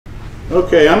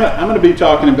Okay, I'm going to be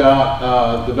talking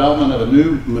about development of a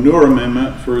new manure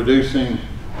amendment for reducing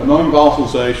ammonia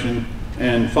volatilization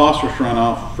and phosphorus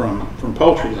runoff from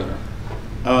poultry litter.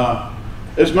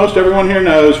 As most everyone here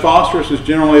knows, phosphorus is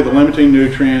generally the limiting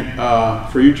nutrient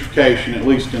for eutrophication, at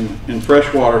least in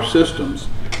freshwater systems.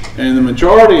 And the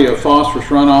majority of phosphorus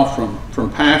runoff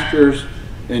from pastures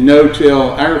and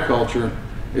no-till agriculture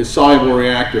is soluble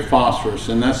reactive phosphorus,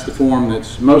 and that's the form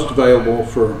that's most available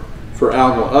for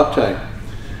algal uptake.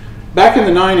 Back in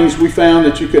the 90s, we found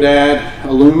that you could add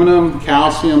aluminum,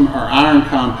 calcium, or iron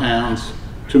compounds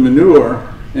to manure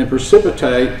and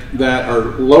precipitate that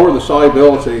or lower the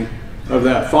solubility of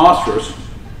that phosphorus.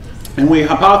 And we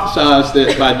hypothesized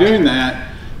that by doing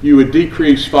that, you would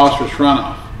decrease phosphorus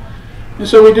runoff. And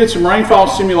so we did some rainfall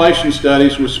simulation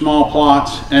studies with small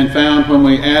plots and found when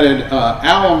we added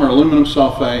alum or aluminum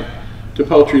sulfate to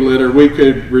poultry litter, we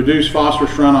could reduce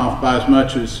phosphorus runoff by as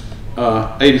much as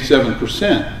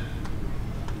 87%.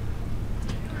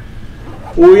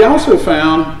 Well, we also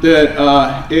found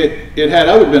that it had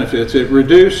other benefits. It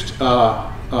reduced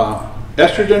estrogen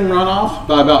runoff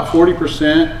by about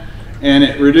 40%, and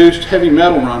it reduced heavy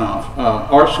metal runoff.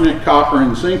 Arsenic, copper,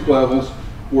 and zinc levels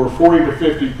were 40 to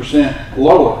 50%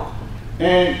 lower.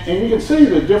 And you can see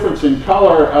the difference in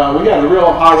color. We had a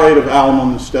real high rate of alum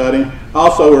on the study.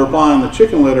 Also, we're applying the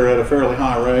chicken litter at a fairly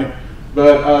high rate.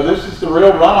 But this is the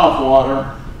real runoff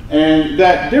water. And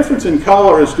that difference in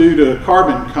color is due to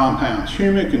carbon compounds,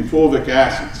 humic and fulvic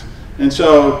acids. And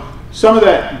so some of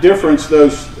that difference,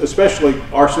 those, especially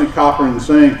arsenic, copper, and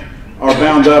zinc, are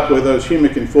bound up with those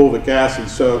humic and fulvic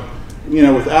acids. So, you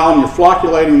know, with alum, you're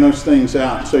flocculating those things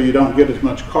out, so you don't get as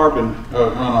much carbon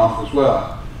runoff as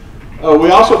well.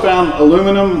 We also found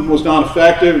aluminum was not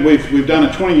effective. We've done a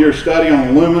 20-year study on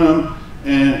aluminum,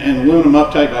 and aluminum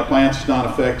uptake by plants is not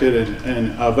affected,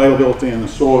 and availability in the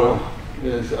soil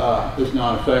is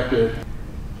not affected.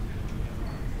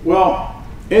 Well,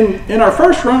 in our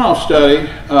first runoff study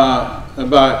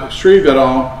by Shreve et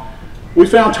al., we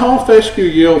found tall fescue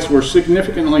yields were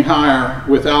significantly higher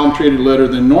with alum-treated litter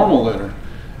than normal litter.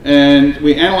 And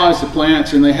we analyzed the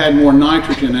plants, and they had more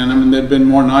nitrogen in them, and there'd been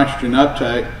more nitrogen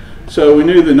uptake. So we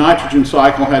knew the nitrogen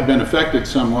cycle had been affected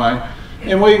some way.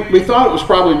 And we thought it was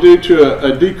probably due to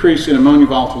a decrease in ammonia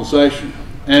volatilization.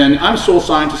 And I'm a soil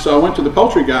scientist, so I went to the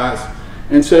poultry guys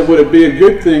and said, would it be a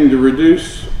good thing to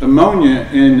reduce ammonia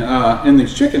in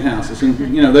these chicken houses? And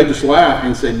you know, they just laughed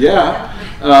and said, yeah,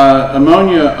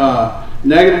 ammonia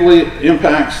negatively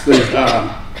impacts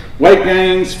the weight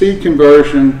gains, feed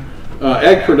conversion,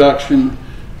 egg production,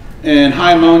 and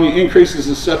high ammonia increases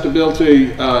susceptibility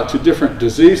to different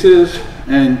diseases.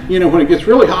 And you know, when it gets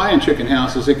really high in chicken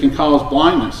houses, it can cause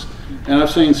blindness. And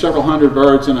I've seen several hundred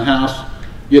birds in a house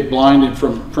get blinded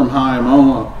from high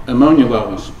ammonia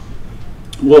levels.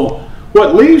 Well,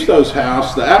 what leaves those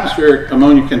houses, the atmospheric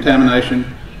ammonia contamination,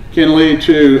 can lead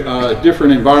to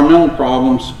different environmental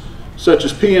problems, such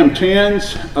as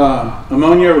PM10s.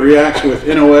 Ammonia reacts with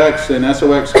NOx and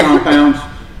SOx compounds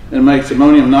and makes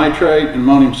ammonium nitrate and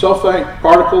ammonium sulfate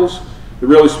particles. They're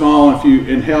really small, and if you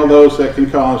inhale those, that can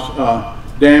cause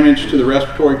damage to the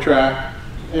respiratory tract.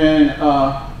 And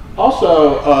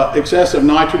also excessive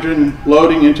nitrogen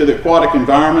loading into the aquatic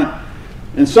environment.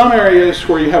 In some areas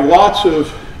where you have lots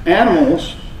of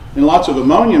animals and lots of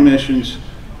ammonia emissions,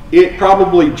 it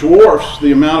probably dwarfs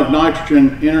the amount of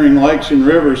nitrogen entering lakes and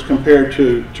rivers compared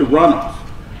to runoff.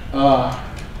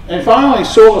 And finally,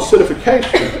 soil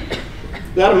acidification.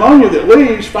 That ammonia that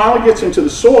leaves finally gets into the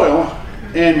soil,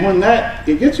 and when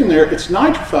it gets in there, it's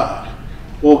nitrified.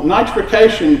 Well,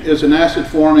 nitrification is an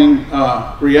acid-forming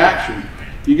reaction.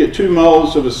 You get 2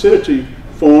 moles of acidity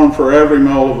formed for every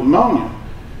mole of ammonia.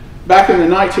 Back in the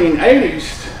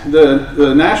 1980s,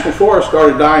 the national forest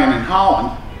started dying in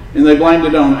Holland, and they blamed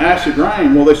it on acid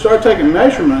rain. Well, they started taking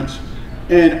measurements,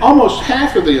 and almost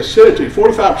half of the acidity,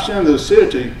 45% of the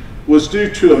acidity, was due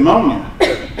to ammonia.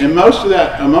 And most of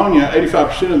that ammonia,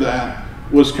 85% of that,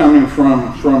 was coming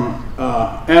from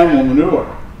animal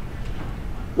manure.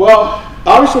 Well,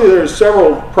 obviously there's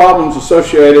several problems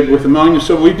associated with ammonia,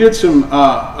 so we did some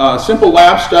simple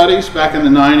lab studies back in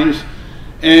the 90s,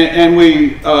 and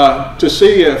we to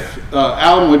see if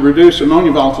alum would reduce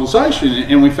ammonia volatilization,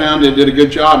 and we found it did a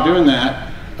good job doing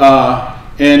that.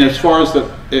 And as far as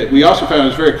we also found it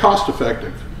was very cost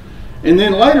effective. And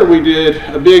then later we did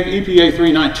a big EPA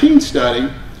 319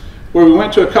 study where we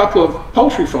went to a couple of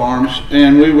poultry farms,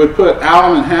 and we would put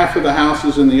alum in half of the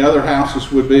houses, and the other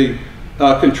houses would be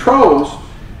controls,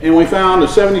 and we found a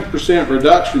 70%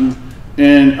 reduction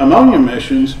in ammonia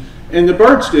emissions, and the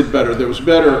birds did better. There was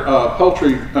better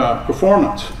poultry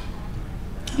performance.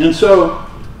 And so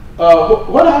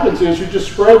what happens is you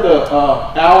just spread the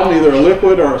alum, either a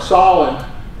liquid or a solid,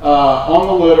 on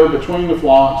the litter between the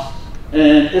flocks,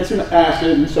 and it's an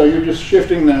acid, and so you're just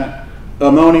shifting that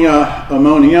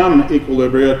ammonium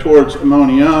equilibria towards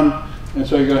ammonium, and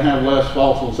so you're going to have less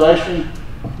volatilization.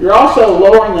 You're also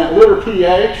lowering that litter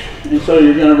pH, and so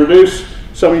you're going to reduce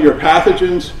some of your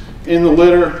pathogens in the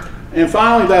litter. And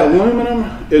finally, that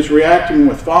aluminum is reacting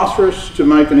with phosphorus to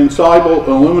make an insoluble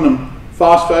aluminum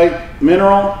phosphate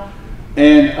mineral,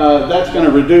 and that's going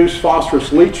to reduce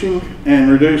phosphorus leaching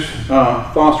and reduce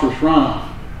phosphorus runoff.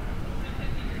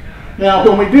 Now,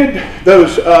 when we did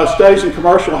those studies in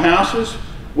commercial houses,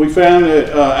 we found that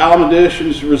alum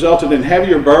additions resulted in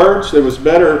heavier birds, there was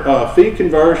better feed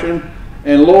conversion,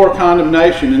 and lower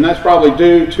condemnation, and that's probably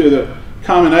due to the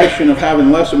combination of having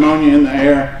less ammonia in the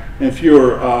air and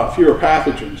fewer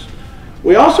pathogens.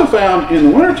 We also found in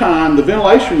the wintertime the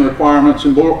ventilation requirements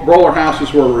in broiler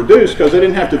houses were reduced because they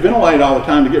didn't have to ventilate all the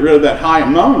time to get rid of that high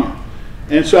ammonia.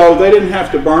 And so they didn't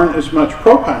have to burn as much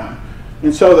propane.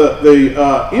 And so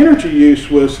the energy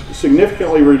use was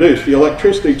significantly reduced, the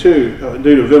electricity too,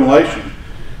 due to ventilation.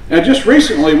 Now just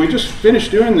recently, we just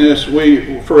finished doing this,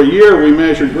 for a year we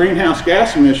measured greenhouse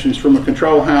gas emissions from a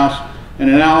control house and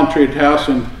an alum treated house,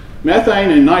 and methane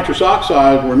and nitrous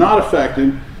oxide were not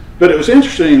affected, but it was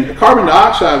interesting, carbon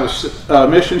dioxide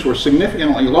emissions were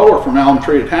significantly lower from alum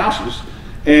treated houses,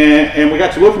 and we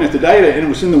got to looking at the data, and it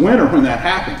was in the winter when that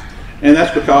happened, and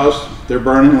that's because they're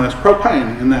burning less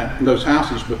propane in those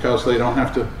houses because they don't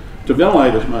have to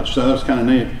ventilate as much, so that's kind of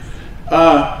neat.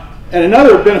 And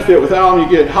another benefit with alum, you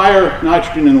get higher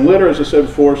nitrogen in the litter, as I said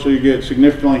before, so you get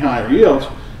significantly higher yields.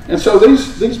 And so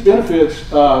these benefits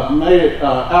made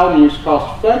alum use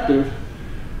cost effective.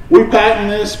 We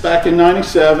patented this back in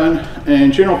 '97,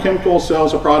 and General Chemicals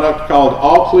sells a product called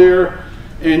All Clear.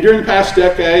 And during the past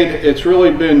decade, it's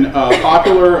really been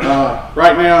popular.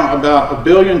 Right now, about 1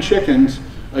 billion chickens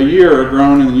a year are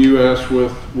grown in the U.S.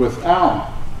 with alum.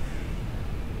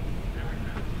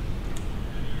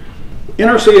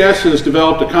 NRCS has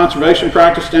developed a conservation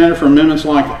practice standard for amendments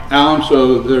like alum,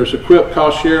 so there's a QIP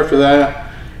cost share for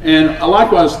that. And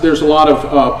likewise, there's a lot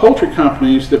of poultry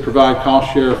companies that provide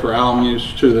cost share for alum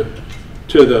use to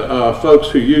the folks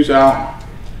who use alum.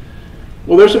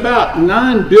 Well, there's about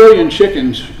 9 billion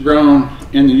chickens grown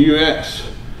in the U.S.,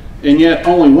 and yet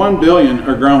only 1 billion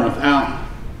are grown with alum.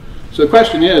 So the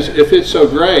question is, if it's so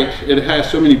great, it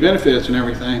has so many benefits and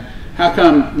everything, how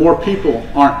come more people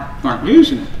aren't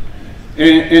using it?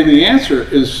 And the answer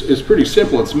is pretty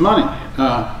simple. It's money.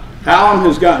 Alum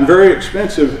has gotten very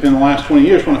expensive in the last 20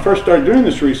 years. When I first started doing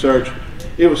this research,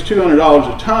 it was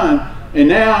 $200 a ton, and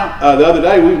now the other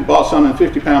day we bought some in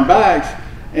 50-pound bags,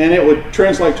 and it would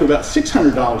translate to about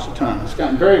 $600 a ton. It's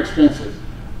gotten very expensive.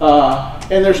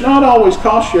 And there's not always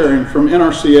cost sharing from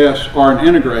NRCS or an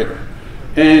integrator.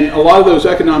 And a lot of those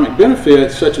economic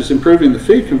benefits, such as improving the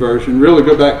feed conversion, really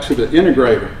go back to the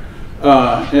integrator.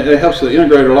 It helps the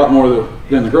integrator a lot more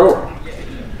than the grower.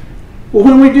 Well,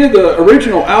 when we did the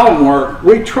original alum work,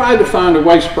 we tried to find a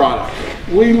waste product.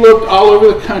 We looked all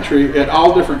over the country at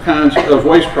all different kinds of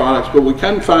waste products, but we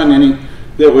couldn't find any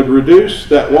that would reduce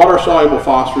that water-soluble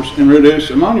phosphorus and reduce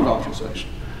ammonia volatilization.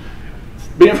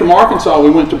 Being from Arkansas, we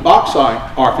went to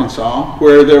Bauxite, Arkansas,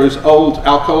 where there was old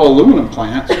Alcoa aluminum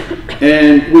plants,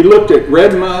 and we looked at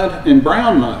red mud and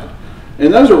brown mud.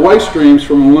 And those are waste streams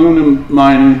from aluminum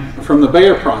mining from the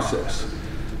Bayer process.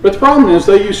 But the problem is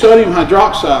they use sodium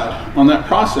hydroxide on that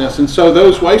process, and so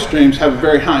those waste streams have a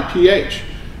very high pH.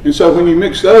 And so when you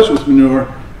mix those with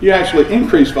manure, you actually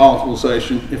increase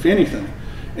volatilization, if anything.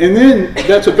 And then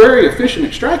that's a very efficient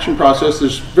extraction process.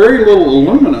 There's very little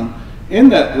aluminum in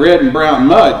that red and brown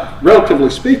mud, relatively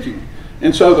speaking.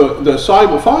 And so the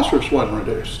soluble phosphorus wasn't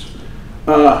reduced.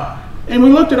 And we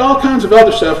looked at all kinds of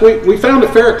other stuff. We found a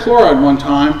ferric chloride one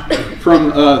time from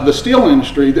the steel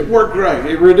industry that worked great.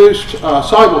 It reduced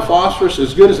soluble phosphorus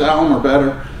as good as alum or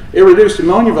better. It reduced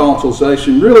ammonia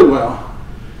volatilization really well.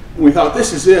 And we thought,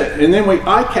 this is it. And then we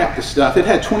eye-capped the stuff. It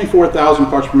had 24,000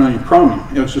 parts per million chromium.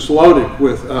 It was just loaded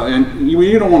with, and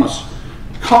you don't want to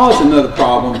cause another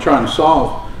problem trying to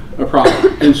solve a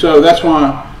problem. And so that's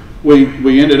why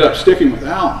we ended up sticking with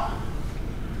alum.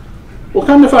 Well,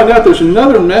 come to find out, there's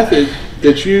another method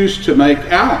that's used to make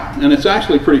alum, and it's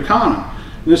actually pretty common.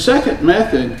 And the second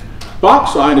method,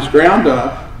 bauxite is ground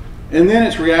up, and then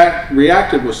it's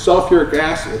reacted with sulfuric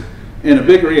acid in a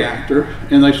big reactor,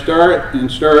 and they stir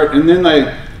it, and then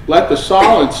they let the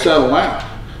solids settle out.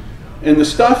 And the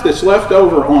stuff that's left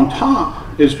over on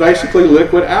top is basically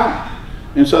liquid alum.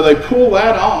 And so they pull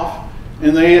that off,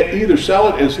 and they either sell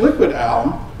it as liquid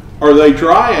alum, or they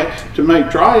dry it to make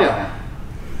dry alum.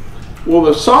 Well,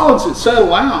 the solids that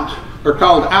settle out are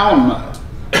called alum mud.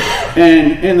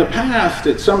 And in the past,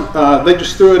 they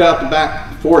just threw it out the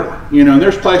back 40. You know, and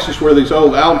there's places where these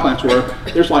old alum plants were,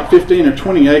 there's like 15 or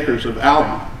 20 acres of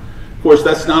alum. Of course,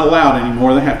 that's not allowed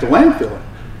anymore. They have to landfill it.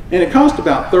 And it costs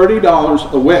about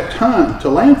 $30 a wet ton to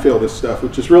landfill this stuff,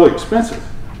 which is really expensive.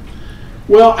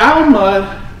 Well, alum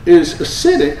mud is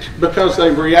acidic because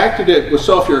they've reacted it with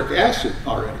sulfuric acid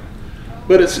already.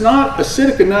 But it's not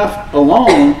acidic enough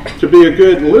alone to be a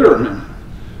good litter amendment.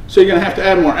 So you're going to have to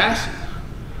add more acid.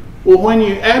 Well, when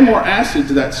you add more acid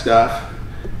to that stuff,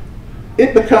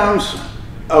 it becomes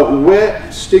a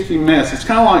wet, sticky mess. It's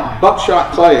kind of like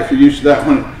buckshot clay if you're used to that.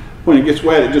 When it gets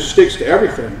wet, it just sticks to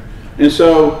everything. And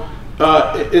so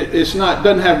it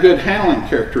doesn't have good handling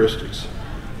characteristics.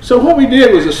 So what we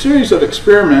did was a series of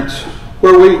experiments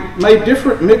where we made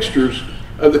different mixtures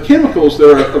of the chemicals that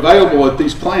are available at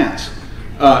these plants.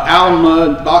 Alum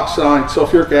mud, bauxite,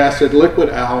 sulfuric acid, liquid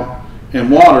alum, and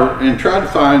water, and tried to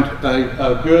find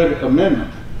a good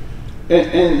amendment.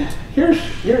 And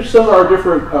here's some of our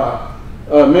different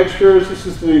mixtures. This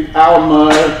is the alum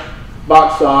mud,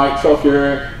 bauxite,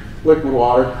 sulfuric, liquid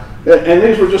water. And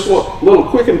these were just little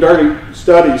quick and dirty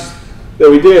studies that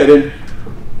we did. And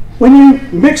when you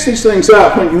mix these things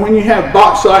up, when you have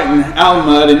bauxite and alum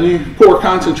mud and you pour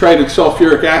concentrated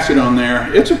sulfuric acid on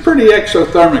there, it's a pretty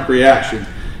exothermic reaction.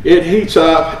 It heats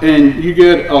up and you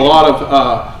get a lot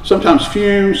of sometimes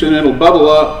fumes, and it'll bubble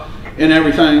up and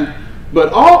everything.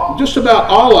 But just about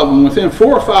all of them, within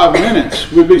 4 or 5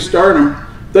 minutes, we'd be stirring them,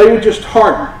 they would just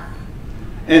harden.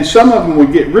 And some of them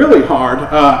would get really hard.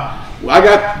 I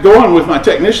got going with my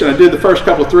technician. I did the first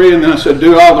couple 3, and then I said,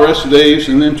 do all the rest of these,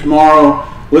 and then tomorrow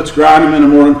let's grind them in a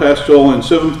mortar and pestle and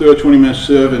sieve them through a 20-minute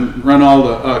sieve and run all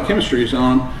the chemistries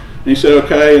on them. And he said,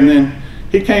 okay. And then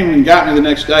he came and got me the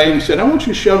next day, and he said, I want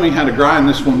you to show me how to grind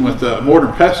this one with a mortar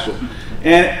and pestle.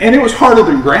 And it was harder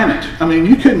than granite. I mean,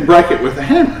 you couldn't break it with a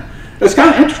hammer. It's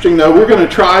kind of interesting, though. We're going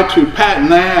to try to patent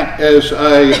that as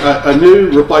a new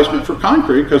replacement for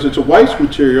concrete, because it's a waste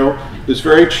material that's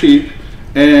very cheap,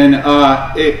 and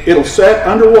it'll set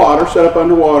up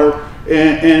underwater,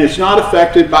 and it's not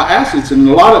affected by acids. In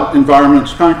a lot of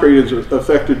environments, concrete is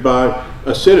affected by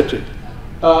acidity.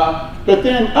 But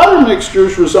then other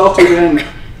mixtures resulted in,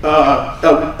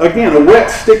 again, a wet,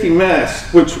 sticky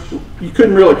mess, which you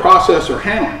couldn't really process or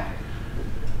handle.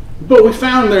 But we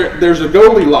found there's a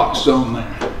Goldilocks zone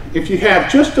there. If you have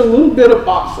just a little bit of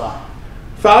bauxite,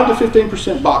 5 to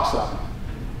 15% bauxite,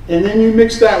 and then you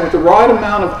mix that with the right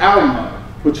amount of alum,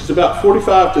 which is about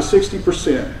 45 to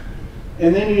 60%,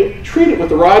 and then you treat it with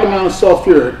the right amount of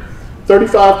sulfuric,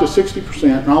 35 to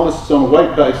 60%, and all this is on a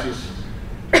weight basis,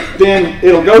 then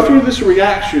it'll go through this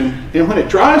reaction, and when it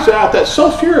dries out, that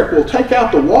sulfuric will take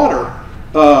out the water,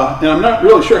 and I'm not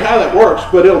really sure how that works,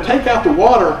 but it'll take out the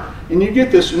water, and you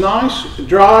get this nice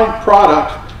dry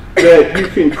product that you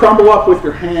can crumble up with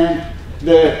your hand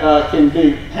that can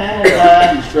be handled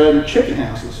and spread in chicken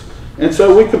houses. And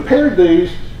so we compared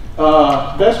these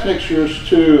best mixtures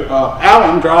to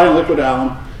alum, dry and liquid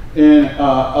alum, in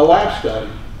a lab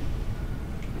study.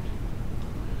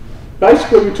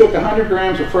 Basically, we took 100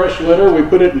 grams of fresh litter, we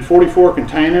put it in 44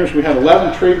 containers. We had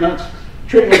 11 treatments.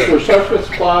 Treatments were surface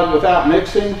applied without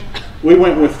mixing. We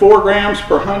went with 4 grams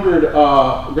per 100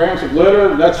 grams of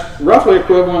litter. That's roughly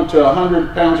equivalent to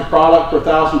 100 pounds of product per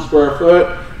 1,000 square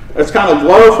foot. It's kind of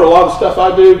low for a lot of stuff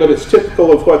I do, but it's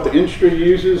typical of what the industry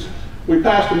uses. We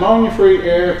passed ammonia-free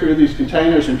air through these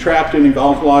containers and trapped any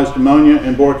volatilized ammonia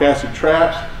and boric acid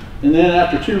traps. And then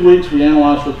after 2 weeks, we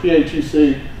analyzed for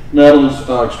PATC metals,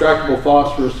 extractable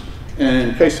phosphorus,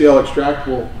 and KCl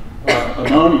extractable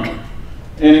ammonia.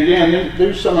 And again,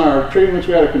 these are some of our treatments.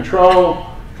 We had a control,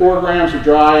 4 grams of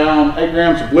dry alum, 8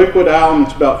 grams of liquid alum,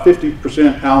 it's about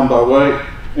 50% alum by weight,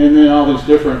 and then all these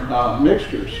different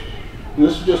mixtures. And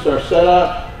this is just our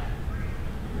setup.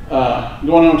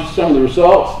 Going on to some of the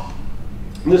results.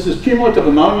 This is cumulative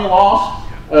ammonia loss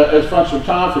as a function of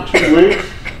time for 2 weeks.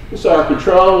 This is our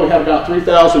control. We had about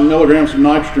 3,000 milligrams of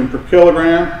nitrogen per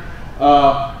kilogram.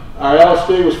 Our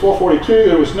LSD was 442.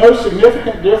 There was no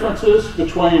significant differences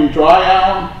between dry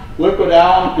alum, liquid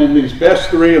alum, and these best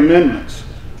 3 amendments.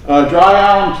 Dry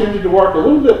alum tended to work a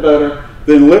little bit better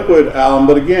than liquid alum,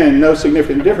 but again, no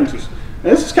significant differences.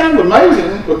 And this is kind of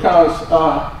amazing because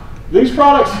these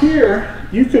products here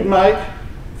you could make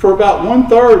for about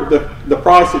 1/3 the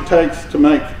price it takes to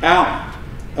make alum.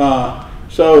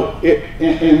 And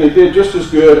they did just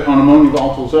as good on ammonia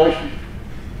volatilization.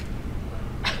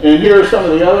 And here are some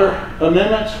of the other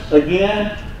amendments.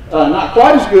 Again, not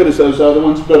quite as good as those other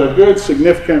ones, but a good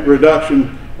significant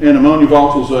reduction in ammonia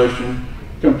volatilization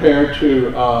compared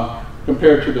to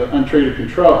compared to the untreated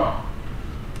control.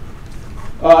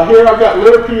 Here I've got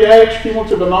litter pH,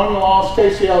 cumulative ammonia loss,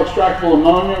 KCl extractable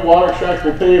ammonia, water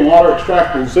extractable P, and water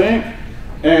extractable zinc.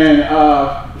 And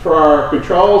for our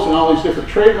controls and all these different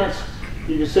treatments,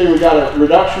 you can see we got a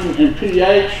reduction in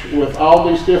pH with all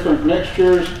these different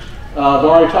mixtures. I've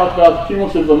already talked about the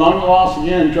cumulative ammonia loss.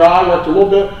 Again, dry worked a little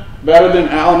bit better than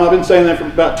alum. I've been saying that for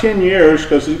about 10 years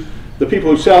because the people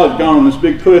who sell it have gone on this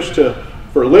big push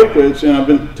for liquids, and I've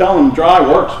been telling them dry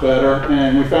works better,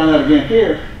 and we found that again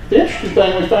here. The interesting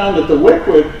thing, we found that the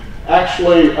liquid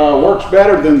actually works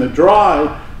better than the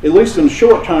dry, at least in the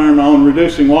short term, on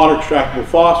reducing water extractable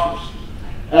phosphorus.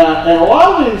 And a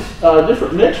lot of these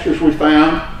different mixtures we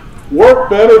found work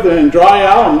better than dry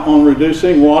alum on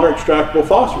reducing water extractable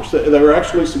phosphorus. They were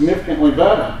actually significantly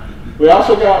better. We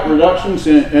also got reductions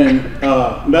in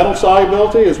metal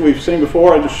solubility, as we've seen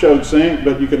before. I just showed zinc,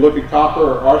 but you could look at copper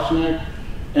or arsenic.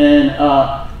 And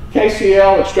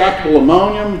KCl extractable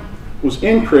ammonium was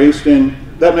increased, and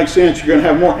that makes sense. You're going to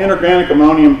have more inorganic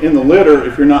ammonium in the litter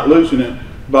if you're not losing it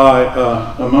by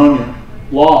ammonia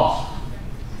loss.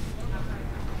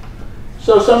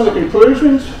 So some of the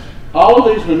conclusions, all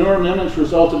of these manure amendments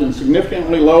resulted in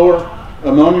significantly lower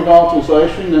ammonia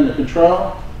volatilization than the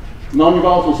control. Ammonia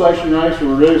volatilization rates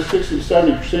were reduced 60 to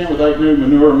 70% with 8 new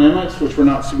manure amendments, which were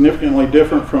not significantly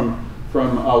different from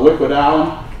liquid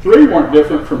alum. 3 weren't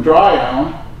different from dry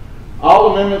alum.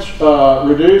 All amendments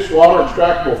reduced water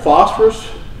extractable phosphorus.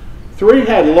 3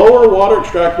 had lower water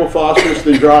extractable phosphorus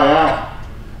than dry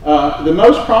alum. The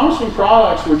most promising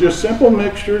products were just simple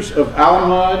mixtures of alum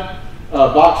mud,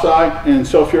 bauxite, and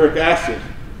sulfuric acid.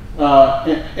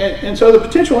 And so the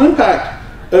potential impact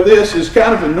of this is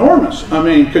kind of enormous. I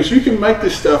mean, because you can make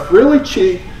this stuff really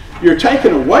cheap. You're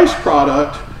taking a waste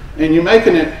product and you're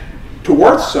making it to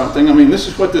worth something. I mean, this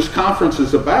is what this conference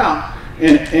is about.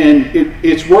 And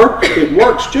it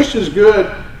works just as good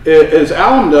as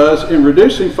alum does in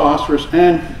reducing phosphorus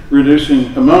and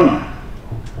reducing ammonia.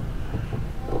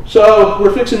 So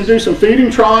we're fixing to do some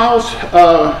feeding trials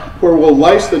where we'll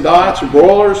lace the diets of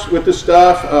broilers with this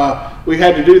stuff. We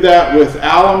had to do that with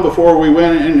alum before we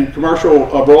went in commercial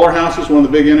broiler houses. One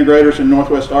of the big integrators in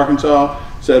Northwest Arkansas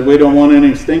said we don't want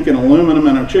any stinking aluminum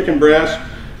in our chicken breast.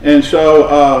 And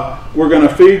so we're going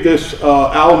to feed this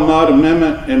alum mud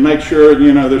amendment and make sure,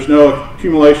 you know, there's no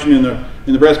accumulation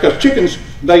in the breast, because chickens,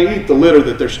 they eat the litter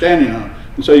that they're standing on,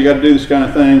 and so you got to do this kind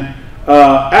of thing.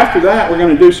 After that, we're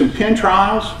going to do some pen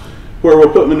trials where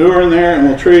we'll put manure in there and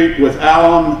we'll treat with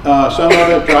alum, some of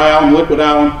it dry alum, liquid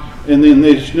alum, and then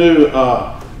these new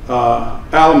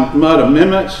alum mud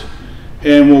amendments,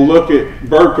 and we'll look at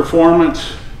bird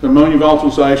performance, ammonia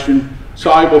volatilization,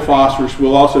 soluble phosphorus.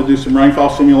 We'll also do some rainfall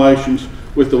simulations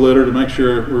with the litter to make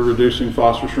sure we're reducing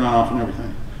phosphorus runoff and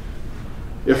everything.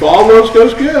 If all those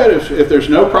goes good, if there's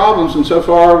no problems, and so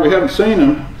far we haven't seen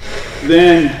them,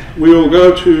 then we will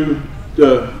go to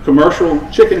the commercial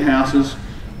chicken houses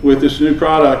with this new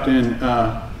product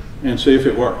and see if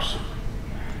it works.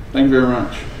 Thank you very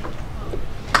much.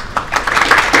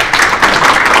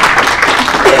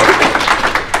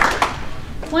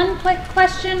 One quick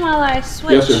question while I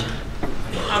switch. Yes, sir.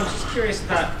 I'm just curious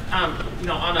about, you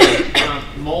know, on a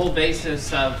mole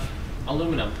basis of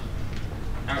aluminum,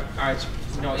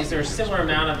 you know, is there a similar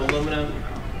amount of aluminum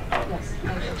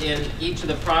in each of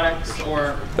the products,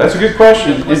 or that's a good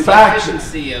question. What's in the fact,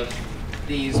 efficiency of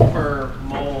these per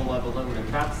mole of aluminum?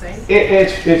 About the same?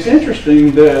 It's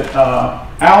interesting that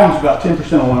alum's about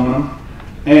 10% aluminum,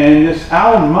 and this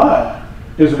alum mud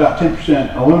is about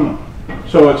 10% aluminum.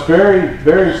 So it's very,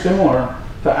 very similar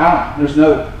to alum. There's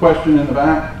another question in the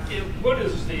back. What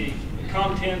is the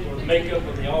content or the makeup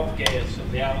of the off gas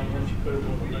of the alum once you put it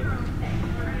on the liquid?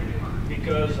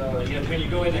 Because you know, when you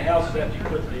go in the houses after you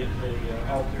put the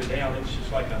off there down, it's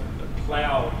just like a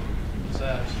cloud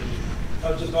size.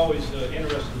 I was just always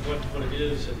interested in what it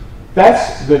is.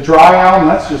 That's the dry alum.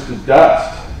 That's just the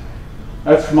dust.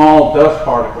 That's small dust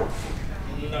particles.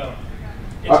 No,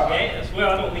 it's gas.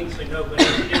 Well, I don't mean to say no, but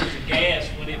it is a gas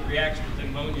when it reacts with the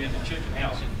ammonia in the chicken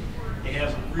house. It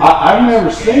has a real I've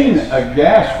never seen a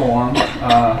gas form.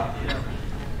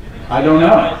 I don't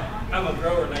know. I'm a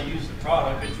grower and I use the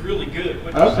product. It's really good.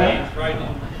 What you're saying is right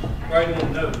on the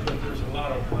note, but there's a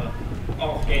lot of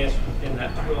off gas within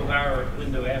that 12-hour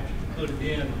window after you put it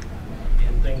in,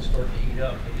 and things start to heat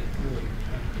up.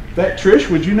 That Trish,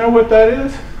 would you know what that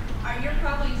is? You're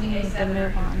probably using A7.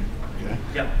 Move on. Okay.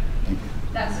 Yep.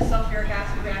 That's the sulfuric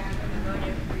acid reacting with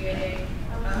ammonia, creating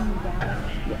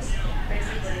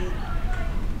basically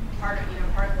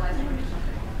particleizing or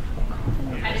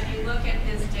something. And if you look at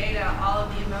his data, all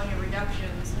of the ammonia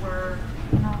reductions were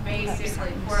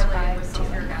basically correlated with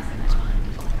sulfuric acid.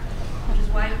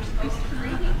 why we're supposed to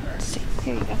freeze it first.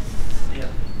 Here you go.